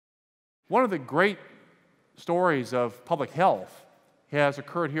One of the great stories of public health has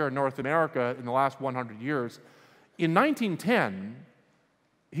occurred here in North America in the last 100 years. In 1910,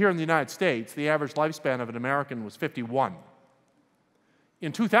 here in the United States, the average lifespan of an American was 51.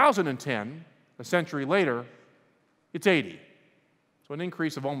 In 2010, a century later, it's 80. So an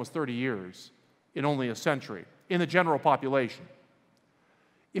increase of almost 30 years in only a century in the general population.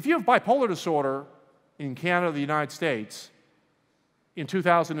 If you have bipolar disorder in Canada, the United States, in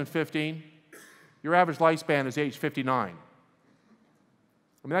 2015, your average lifespan is age 59.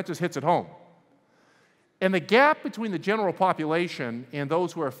 I mean, that just hits it home. And the gap between the general population and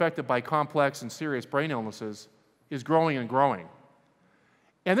those who are affected by complex and serious brain illnesses is growing and growing.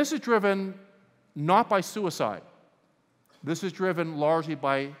 And this is driven not by suicide. This is driven largely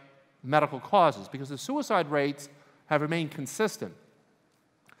by medical causes, because the suicide rates have remained consistent.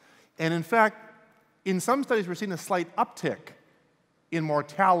 And in fact, in some studies, we're seeing a slight uptick in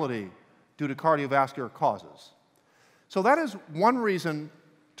mortality due to cardiovascular causes. So that is one reason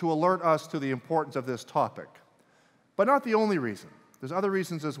to alert us to the importance of this topic. But not the only reason. There's other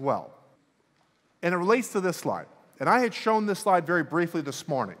reasons as well. And it relates to this slide. And I had shown this slide very briefly this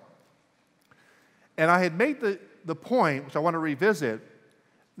morning. And I had made the point, which I want to revisit,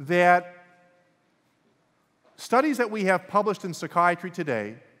 that studies that we have published in psychiatry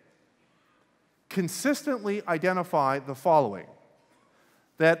today consistently identify the following: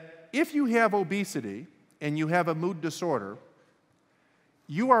 that if you have obesity and you have a mood disorder,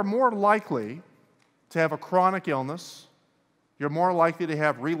 you are more likely to have a chronic illness, you're more likely to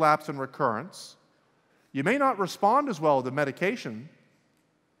have relapse and recurrence, you may not respond as well to medication,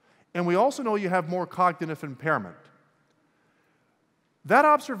 and we also know you have more cognitive impairment. That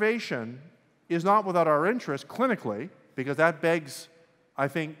observation is not without our interest clinically, because that begs, I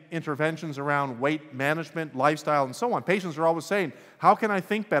think, interventions around weight management, lifestyle, and so on. Patients are always saying, how can I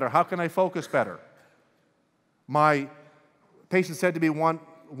think better? How can I focus better? My patient said to me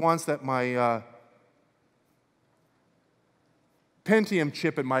once that my Pentium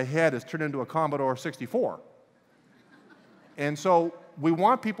chip in my head has turned into a Commodore 64. And so we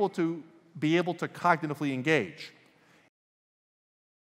want people to be able to cognitively engage.